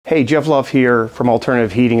Hey, Jeff Luff here from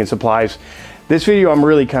Alternative Heating and Supplies. This video I'm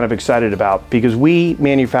really kind of excited about because we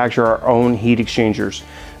manufacture our own heat exchangers.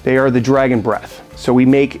 They are the Dragon Breath. So we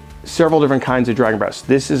make several different kinds of Dragon Breaths.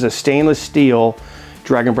 This is a stainless steel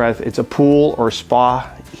Dragon Breath. It's a pool or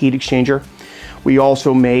spa heat exchanger. We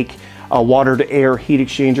also make a water to air heat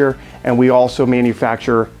exchanger, and we also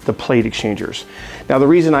manufacture the plate exchangers. Now the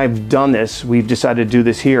reason I've done this, we've decided to do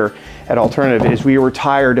this here at Alternative, is we were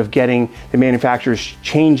tired of getting the manufacturers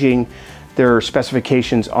changing their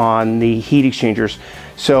specifications on the heat exchangers.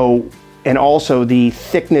 So, and also the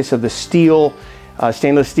thickness of the steel,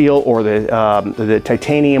 stainless steel or the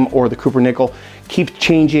titanium or the copper nickel keeps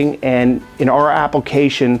changing, and in our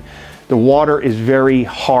application, the water is very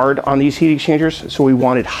hard on these heat exchangers, so we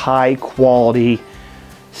wanted high quality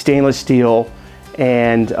stainless steel,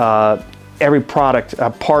 and every part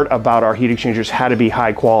about our heat exchangers had to be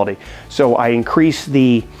high quality. So I increased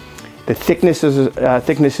the thicknesses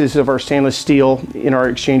of our stainless steel in our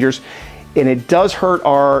exchangers, and it does hurt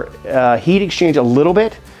our heat exchange a little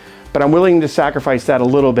bit, but I'm willing to sacrifice that a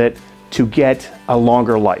little bit to get a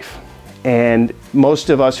longer life. And most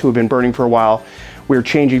of us who have been burning for a while, we're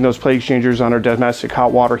changing those plate exchangers on our domestic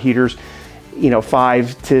hot water heaters,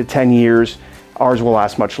 5 to 10 years. Ours will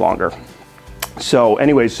last much longer. So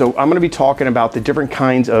anyways, so I'm going to be talking about the different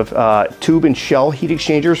kinds of tube and shell heat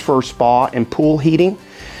exchangers for spa and pool heating.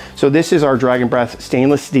 So this is our Dragon Breath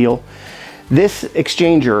stainless steel. This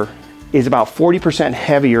exchanger is about 40%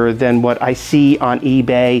 heavier than what I see on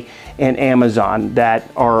eBay and Amazon that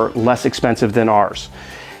are less expensive than ours.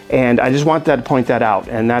 And I just wanted to point that out,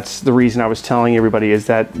 and that's the reason I was telling everybody, is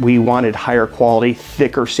that we wanted higher quality,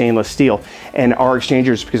 thicker stainless steel. And our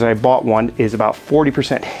exchangers, because I bought one, is about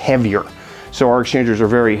 40% heavier. So our exchangers are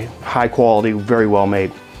very high quality, very well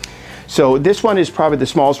made. So this one is probably the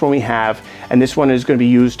smallest one we have, and this one is going to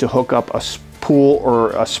be used to hook up a pool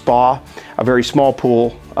or a spa, a very small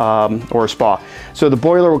pool or a spa. So the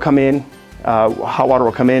boiler will come in, hot water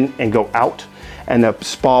will come in and go out, and the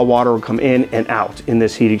spa water will come in and out in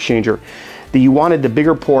this heat exchanger. You wanted the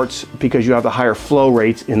bigger ports because you have the higher flow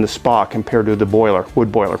rates in the spa compared to the boiler,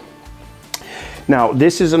 wood boiler. Now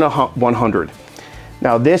this is a 100.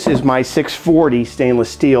 Now this is my 640 stainless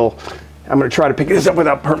steel. I'm going to try to pick this up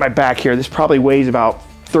without hurting my back here. This probably weighs about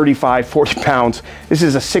 35, 40 pounds. This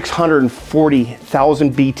is a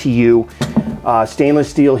 640,000 BTU stainless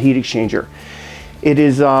steel heat exchanger. It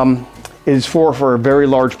is for a very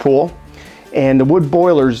large pool. And the wood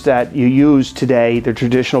boilers that you use today, the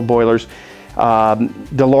traditional boilers,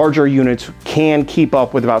 the larger units can keep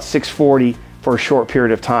up with about 640 for a short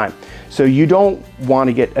period of time. So you don't want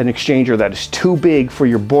to get an exchanger that is too big for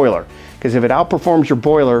your boiler, because if it outperforms your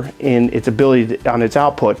boiler in its ability on its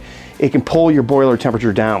output, it can pull your boiler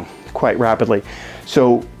temperature down quite rapidly.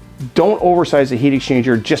 So don't oversize the heat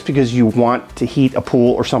exchanger just because you want to heat a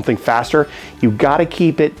pool or something faster. You've got to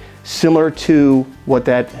keep it similar to what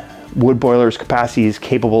that wood boiler's capacity is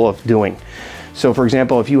capable of doing. So for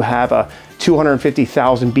example, if you have a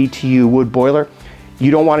 250,000 BTU wood boiler, you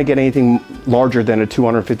don't want to get anything larger than a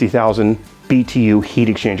 250,000 BTU heat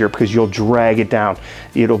exchanger, because you'll drag it down.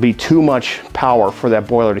 It'll be too much power for that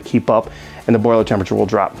boiler to keep up, and the boiler temperature will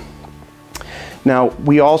drop. Now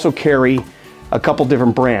we also carry a couple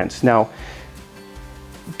different brands. Now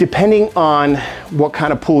depending on what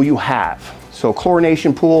kind of pool you have, so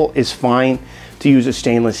chlorination pool is fine to use a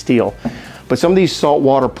stainless steel, but some of these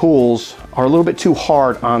saltwater pools are a little bit too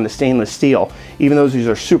hard on the stainless steel. Even though these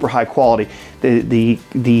are super high quality, the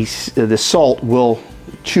salt will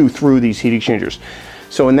chew through these heat exchangers.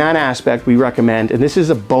 So in that aspect, we recommend, and this is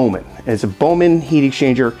a Bowman. It's a Bowman heat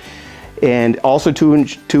exchanger, and also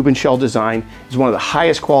tube and shell design. Is one of the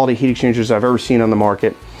highest quality heat exchangers I've ever seen on the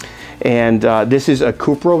market. And this is a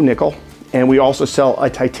copper nickel. And we also sell a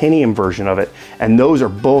titanium version of it. And those are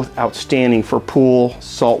both outstanding for pool,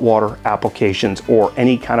 saltwater applications, or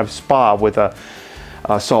any kind of spa with a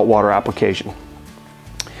saltwater application.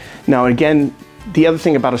 Now again, the other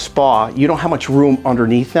thing about a spa, you don't have much room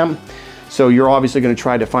underneath them. So you're obviously going to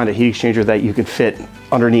try to find a heat exchanger that you can fit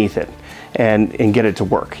underneath it and get it to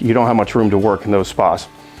work. You don't have much room to work in those spas.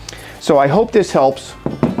 So I hope this helps.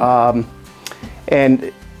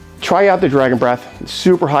 And try out the Dragon Breath,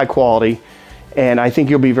 super high quality, and I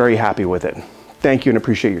think you'll be very happy with it. Thank you and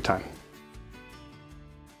appreciate your time.